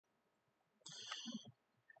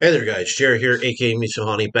Hey there guys, Jared here, aka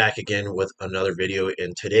Misuhani, back again with another video,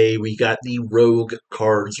 and today we got the Rogue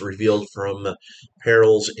cards revealed from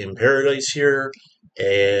Perils in Paradise here,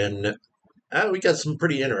 and we got some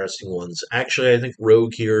pretty interesting ones. Actually, I think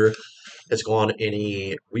Rogue here has gone in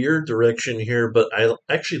a weird direction here, but I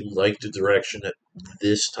actually like the direction that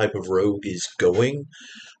this type of Rogue is going.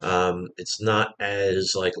 It's not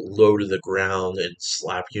as like low to the ground and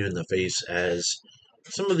slap you in the face as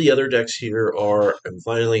some of the other decks here are. And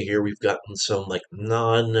finally, here we've gotten some like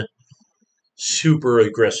non super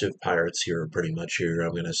aggressive pirates here, pretty much. Here,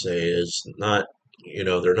 I'm gonna say is not,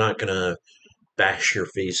 they're not gonna bash your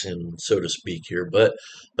face in, so to speak, here. But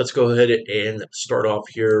let's go ahead and start off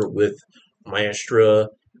here with Maestra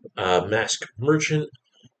Mask Merchant.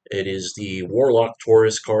 It is the Warlock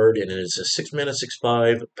Taurus card, and it is a 6 mana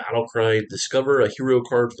 6/5 battle cry. Discover a hero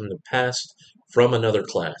card from the past from another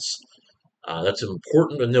class. That's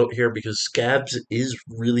important to note here because Scabs is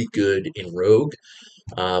really good in Rogue,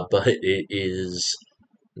 but it is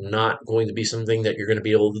not going to be something that you're going to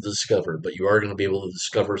be able to discover. But you are going to be able to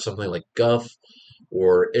discover something like Guff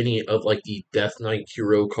or any of like the Death Knight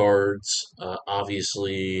hero cards.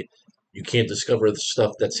 Obviously, you can't discover the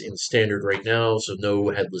stuff that's in standard right now, so no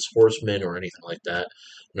Headless Horseman or anything like that.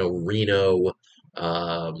 No Reno.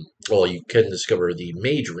 Well, you can discover the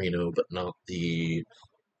Mage Reno, but not the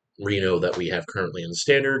Reno that we have currently in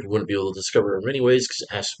standard. You wouldn't be able to discover in many ways because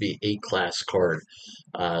it has to be a class card.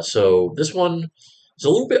 So this one is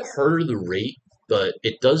a little bit harder to rate, but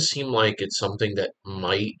it does seem like it's something that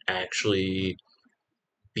might actually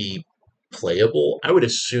be playable. I would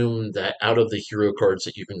assume that out of the hero cards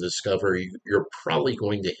that you can discover, you're probably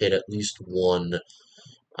going to hit at least one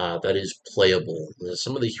that is playable.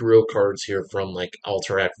 Some of the hero cards here from like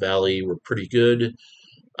Alterac Valley were pretty good.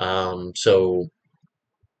 So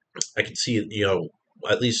I can see,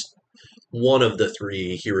 at least one of the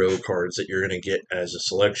three hero cards that you're going to get as a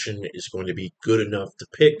selection is going to be good enough to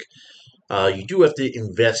pick. You do have to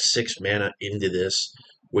invest 6 mana into this,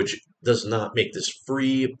 which does not make this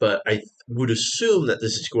free, but I would assume that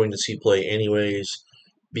this is going to see play anyways,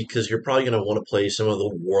 because you're probably going to want to play some of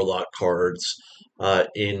the Warlock cards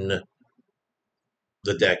in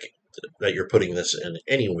the deck that you're putting this in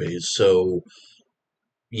anyways. So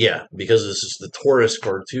yeah, because this is the Taurus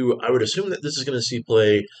card too, I would assume that this is going to see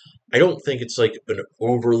play. I don't think it's like an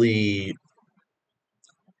overly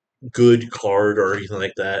good card or anything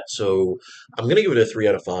like that, so I'm going to give it a 3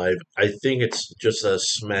 out of 5. I think it's just a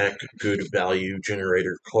smack good value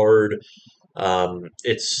generator card.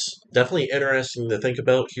 It's definitely interesting to think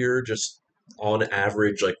about here, just on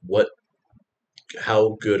average, like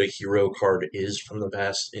how good a hero card is from the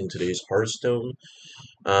past in today's Hearthstone.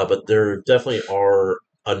 But there definitely are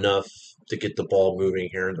enough to get the ball moving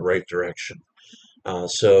here in the right direction.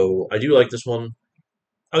 So I do like this one.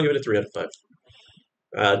 I'll give it a 3 out of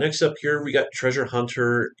 5. Next up here, we got Treasure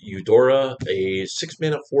Hunter Eudora, a 6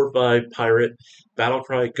 mana 4/5 pirate.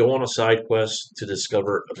 Battlecry, go on a side quest to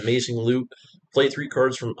discover amazing loot. Play 3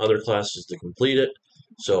 cards from other classes to complete it.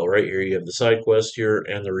 So right here you have the side quest here,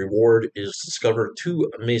 and the reward is discover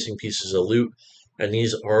 2 amazing pieces of loot. And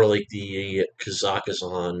these are like the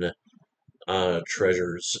Kazakhstan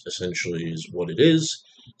treasures, essentially, is what it is.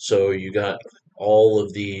 So you got all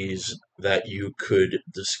of these that you could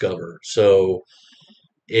discover. So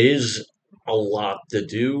it is a lot to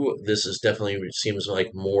do. This is definitely seems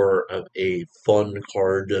like more of a fun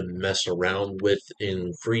card to mess around with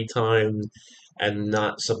in free time and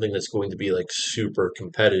not something that's going to be like super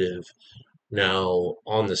competitive. Now,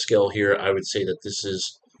 on the scale here, I would say that this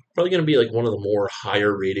is probably going to be like one of the more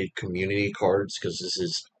higher rated community cards because this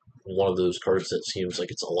is one of those cards that seems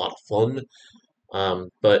like it's a lot of fun.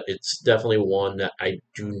 But it's definitely one that I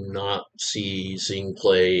do not see seeing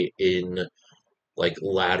play in like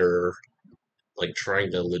ladder, like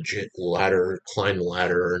trying to legit climb the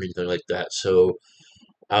ladder or anything like that. So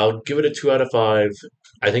I'll give it a 2 out of 5.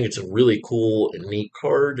 I think it's a really cool and neat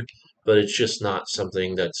card, but it's just not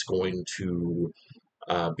something that's going to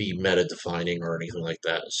be meta defining or anything like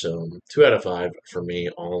that. So 2 out of 5 for me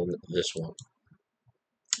on this one.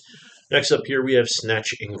 Next up here we have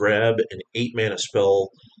Snatch and Grab, an 8 mana spell.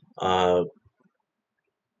 Uh,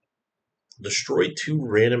 Destroy 2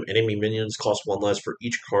 random enemy minions, cost 1 less for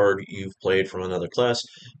each card you've played from another class.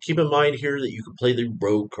 Keep in mind here that you can play the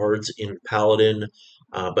rogue cards in Paladin,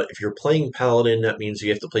 but if you're playing Paladin, that means you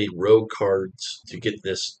have to play rogue cards to get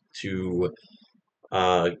this to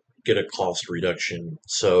get a cost reduction.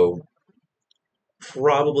 So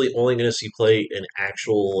probably only going to see play an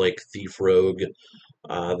actual like Thief Rogue.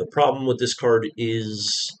 The problem with this card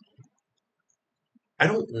is I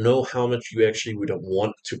don't know how much you actually would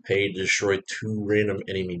want to pay to destroy two random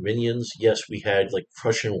enemy minions. Yes, we had like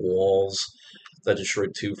Prussian walls that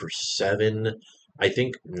destroyed two for 7. I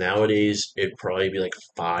think nowadays it'd probably be like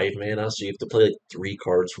 5 mana, so you have to play like 3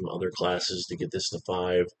 cards from other classes to get this to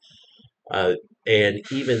 5. Uh, and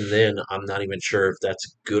even then, I'm not even sure if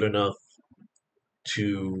that's good enough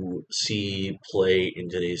to see play in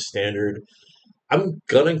today's standard. I'm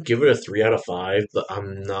gonna give it a 3 out of 5, but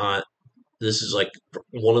I'm not. This is like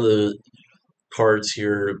one of the cards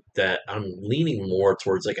here that I'm leaning more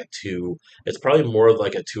towards like a 2. It's probably more of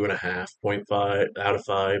like a 2.5 out of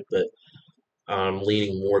 5, but I'm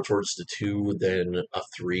leaning more towards the 2 than a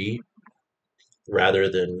 3, rather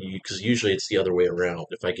than because usually it's the other way around.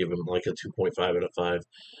 If I give him like a 2.5 out of 5,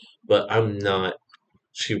 but I'm not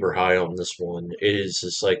super high on this one. It is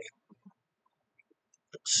just like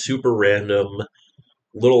super random,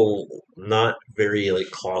 little not very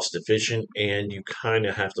like cost efficient, and you kind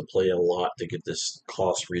of have to play a lot to get this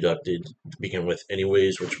cost reducted to begin with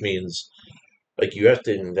anyways, which means like you have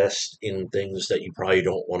to invest in things that you probably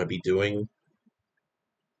don't want to be doing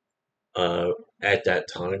uh, at that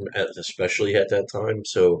time, especially at that time.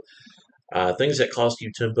 So things that cost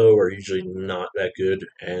you tempo are usually not that good,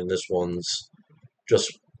 and this one's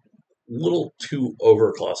just a little too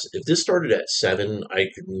overcosted. If this started at 7, I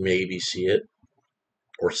could maybe see it,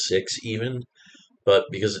 or 6 even. But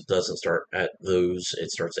because it doesn't start at those,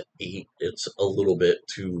 it starts at 8. It's a little bit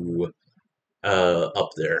too up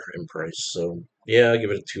there in price. So yeah, I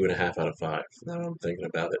give it a 2.5 out of 5. Now I'm thinking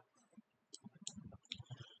about it.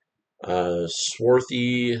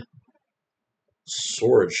 Swarthy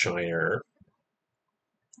Sword Shiner.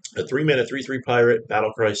 A 3 mana 3/3 pirate.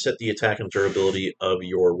 Battlecry. Set the attack and durability of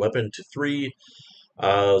your weapon to 3.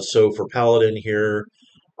 So for Paladin here,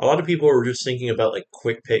 a lot of people are just thinking about like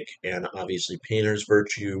Quick Pick and obviously Painter's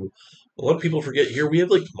Virtue. A lot of people forget here we have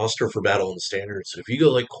like Muster for Battle in Standard. So if you go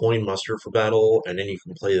like coin Muster for Battle and then you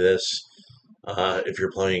can play this, if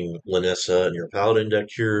you're playing Lanissa and your Paladin deck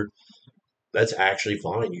here, that's actually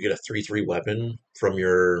fine. You get a 3/3 weapon from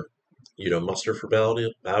your, Muster for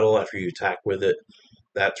Battle after you attack with it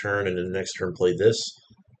that turn, and then the next turn play this.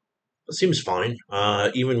 It seems fine.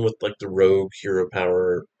 Even with like the Rogue Hero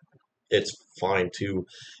Power, it's fine too.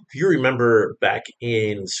 If you remember back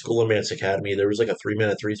in Skullman's Academy, there was like a 3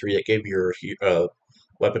 mana 3/3 that gave your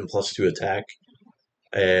weapon +2 attack,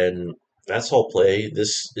 and that's all play.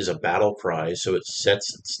 This is a battle cry, so it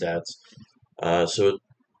sets its stats. So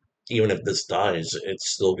even if this dies,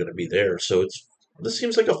 it's still going to be there. So this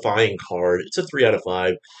seems like a fine card. It's a 3 out of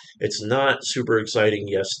 5. It's not super exciting.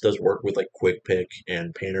 Yes, it does work with like Quick Pick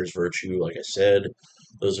and Painter's Virtue. Like I said,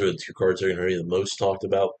 those are the 2 cards that are going to be the most talked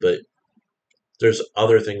about. But there's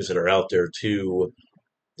other things that are out there too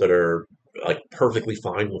that are like perfectly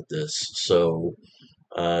fine with this. So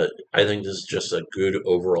I think this is just a good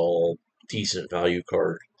overall, decent value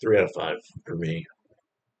card. 3 out of 5 for me.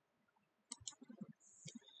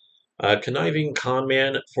 Conniving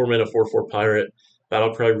Conman, 4 mana 4/4 pirate.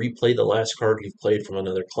 Battlecry, replay the last card you've played from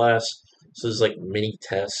another class. So this is like mini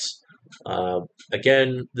tests.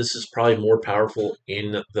 Again, this is probably more powerful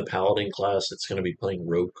in the Paladin class that's going to be playing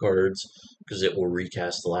rogue cards because it will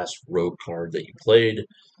recast the last rogue card that you played.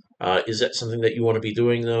 Is that something that you want to be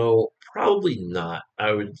doing though? Probably not.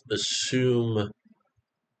 I would assume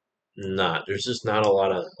not. There's just not a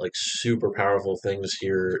lot of like super powerful things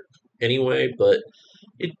here anyway, but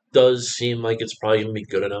it does seem like it's probably going to be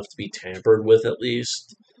good enough to be tampered with at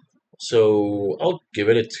least. So I'll give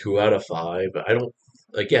it a 2 out of 5. I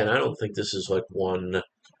don't think this is like one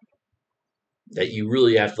that you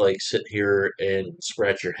really have to like sit here and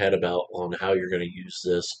scratch your head about on how you're going to use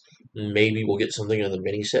this. Maybe we'll get something in the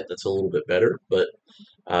mini set that's a little bit better, but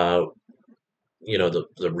uh, the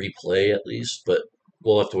replay at least. But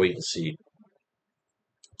we'll have to wait and see.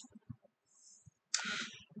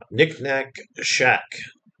 Knick-Knack Shack,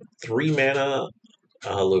 3 mana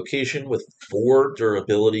location with 4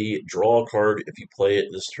 durability. Draw a card if you play it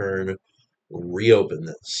this turn. Reopen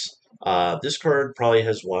this. This card probably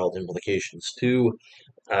has wild implications too.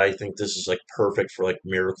 I think this is like perfect for like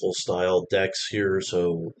miracle style decks here.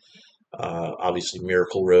 So obviously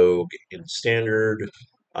Miracle Rogue in standard.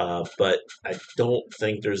 But I don't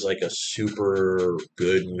think there's like a super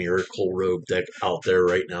good Miracle Rogue deck out there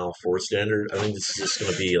right now for standard. I think this is just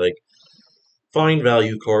going to be like fine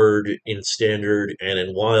value card in standard and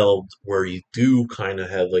in wild, where you do kind of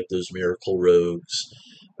have like those Miracle Rogues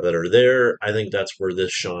that are there. I think that's where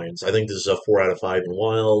this shines. I think this is a 4 out of 5 in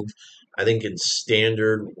wild. I think in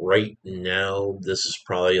standard right now, this is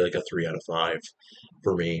probably like a 3 out of 5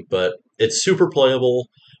 for me, but it's super playable,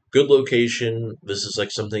 good location. This is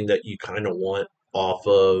like something that you kind of want off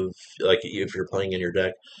of, like, if you're playing in your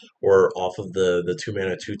deck, or off of the 2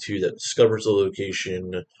 mana 2/2 that discovers the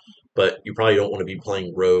location. But you probably don't want to be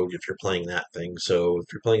playing Rogue if you're playing that thing. So if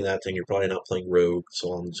you're playing that thing, you're probably not playing Rogue,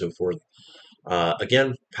 so on and so forth.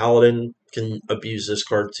 Again, Paladin can abuse this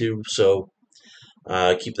card too, so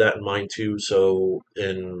keep that in mind too. So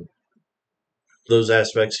in those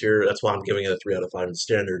aspects here, that's why I'm giving it a 3 out of 5 in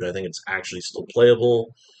Standard. I think it's actually still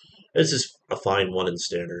playable. It's just a fine 1 in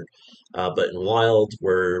Standard. But in Wild,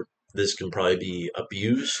 where this can probably be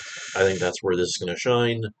abused, I think that's where this is going to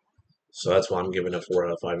shine. So that's why I'm giving it a 4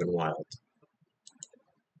 out of 5 in Wild.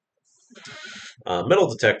 Metal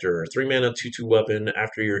Detector, 3 mana, 2/2 weapon.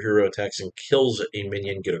 After your hero attacks and kills a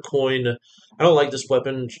minion, get a coin. I don't like this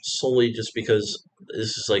weapon solely just because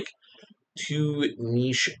this is like too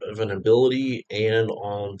niche of an ability, and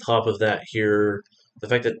on top of that, here, the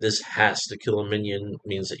fact that this has to kill a minion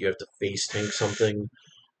means that you have to face tank something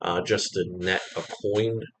just to net a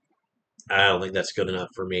coin. I don't think that's good enough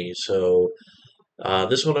for me. So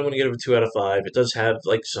this one I'm going to give it a 2 out of 5. It does have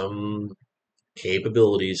like some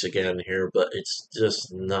capabilities again here, but it's just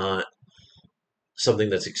not something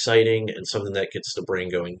that's exciting and something that gets the brain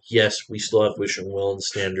going. Yes, we still have Wishing Well in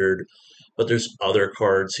Standard, but there's other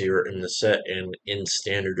cards here in the set and in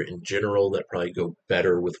Standard in general that probably go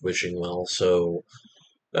better with Wishing Well. So,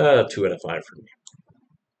 2 out of 5 for me.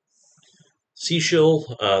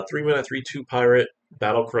 Seashill, 3 mana, 3/2 pirate,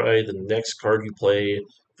 Battlecry. The next card you play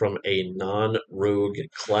from a non-rogue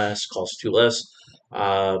class costs 2 less.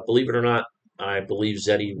 Believe it or not, I believe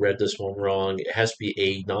Zeddy read this one wrong. It has to be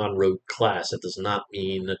a non-rogue class. That does not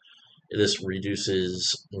mean this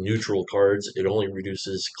reduces neutral cards. It only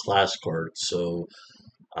reduces class cards. So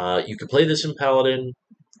you can play this in Paladin.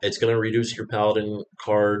 It's going to reduce your Paladin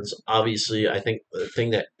cards. Obviously, I think the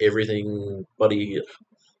thing that everybody,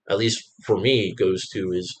 at least for me, goes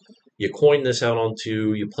to is you coin this out on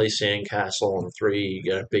 2, you play Sandcastle on 3, you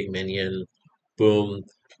get a big minion, boom,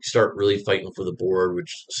 you start really fighting for the board,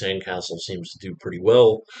 which Sandcastle seems to do pretty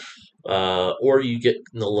well. Or you get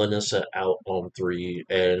Nalinissa out on 3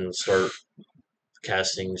 and start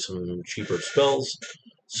casting some cheaper spells.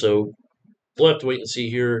 So we'll have to wait and see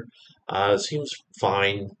here. Seems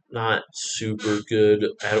fine, not super good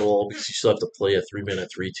at all because you still have to play a 3 mana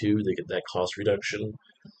 3/2 to get that cost reduction.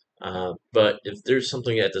 But if there's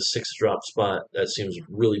something at the 6 drop spot that seems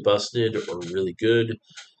really busted or really good,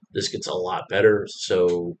 this gets a lot better.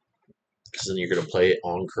 So because then you're going to play it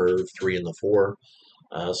on curve 3 and the 4.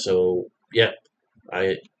 So yeah,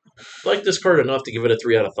 I like this card enough to give it a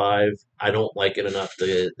 3 out of 5. I don't like it enough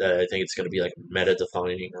that I think it's going to be like meta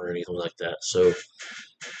defining or anything like that. So,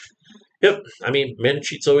 yep. I mean, Mana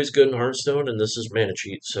Cheat's always good in Hearthstone, and this is Mana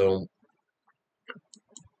Cheat. So,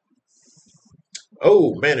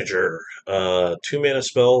 oh, Manager. 2 mana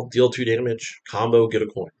spell, deal 2 damage, combo, get a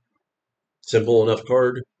coin. Simple enough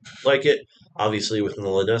card. Like it. Obviously, within the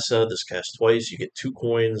Lanessa, this casts twice. You get 2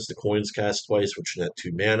 coins. The coins cast twice, which net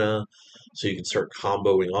 2 mana. So you can start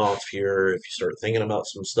comboing off here if you start thinking about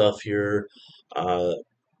some stuff here. Uh,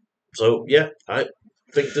 so, yeah, I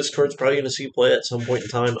think this card's probably going to see play at some point in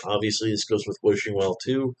time. Obviously, this goes with Wishing Well,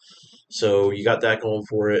 too. So you got that going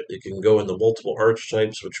for it. It can go into multiple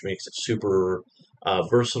archetypes, which makes it super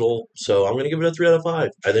versatile. So I'm going to give it a 3 out of 5.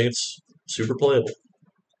 I think it's super playable.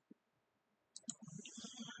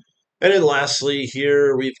 And then lastly,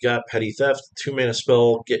 here we've got Petty Theft, 2 mana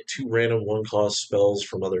spell, get 2 random 1 cost spells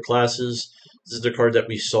from other classes. This is the card that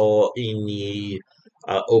we saw in the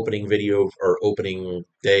opening video or opening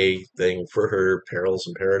day thing for her Perils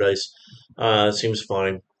in Paradise. Seems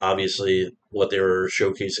fine. Obviously, what they were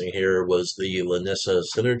showcasing here was the Lanissa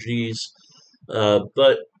synergies,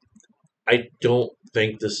 but I don't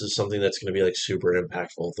think this is something that's going to be like super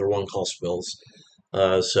impactful. They're 1 cost spells.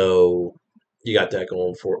 So you got that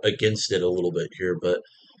going for against it a little bit here, but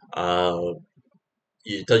uh,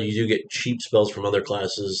 you do get cheap spells from other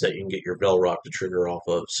classes that you can get your Velrock to trigger off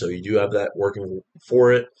of. So you do have that working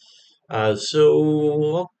for it.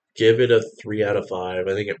 So I'll give it a 3 out of 5.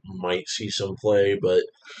 I think it might see some play, but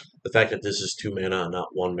the fact that this is 2 mana and not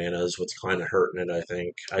 1 mana is what's kind of hurting it, I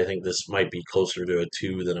think. I think this might be closer to a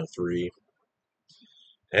 2 than a 3.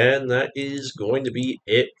 And that is going to be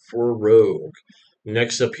it for Rogue.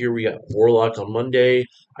 Next up here, we got Warlock on Monday.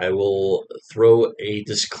 I will throw a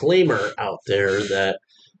disclaimer out there that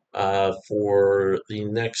for the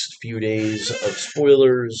next few days of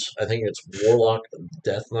spoilers, I think it's Warlock,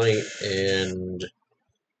 Death Knight, and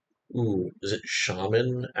ooh, is it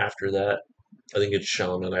Shaman after that? I think it's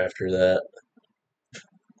Shaman after that.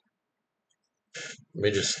 Let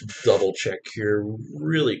me just double check here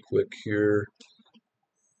really quick here.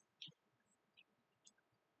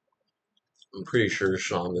 I'm pretty sure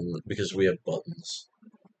Shaman, because we have buttons.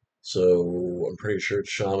 So I'm pretty sure it's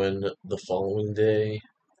Shaman the following day.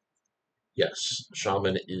 Yes,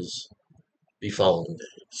 Shaman is the following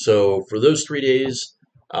day. So for those 3 days,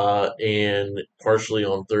 and partially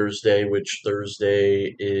on Thursday, which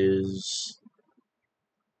Thursday is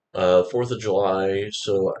 4th of July.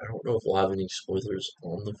 So I don't know if we'll have any spoilers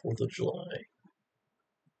on the 4th of July.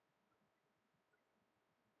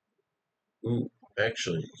 Ooh,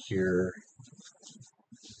 actually, here,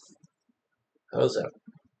 how's that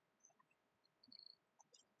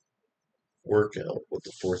work out with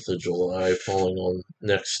the 4th of July falling on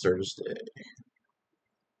next Thursday?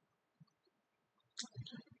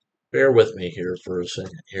 Bear with me here for a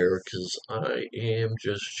second here, because I am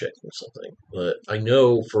just checking something. But I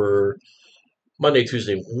know for Monday,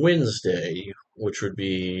 Tuesday, Wednesday, which would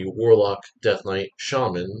be Warlock, Death Knight,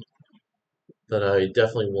 Shaman, that I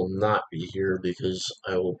definitely will not be here because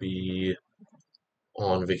I will be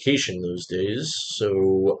on vacation those days.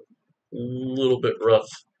 So a little bit rough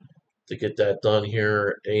to get that done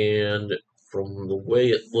here. And from the way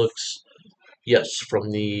it looks, yes,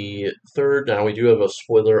 from the 3rd, now we do have a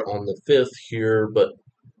spoiler on the 5th here, but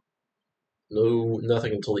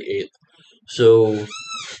nothing until the 8th. So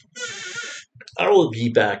I will be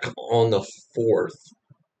back on the 4th.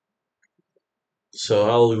 So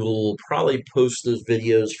I will probably post those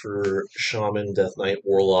videos for Shaman, Death Knight,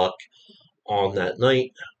 Warlock on that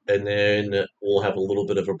night, and then we'll have a little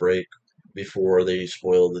bit of a break before they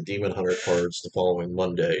spoil the Demon Hunter cards the following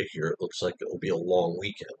Monday. Here it looks like it'll be a long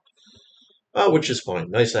weekend, which is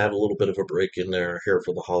fine. Nice to have a little bit of a break in there here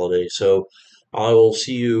for the holiday. So I will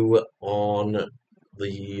see you on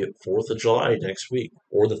the 4th of July next week,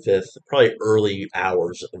 or the 5th, probably early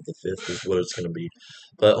hours of the 5th is what it's going to be.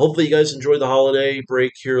 But hopefully you guys enjoy the holiday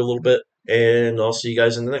break here a little bit, and I'll see you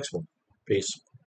guys in the next one. Peace.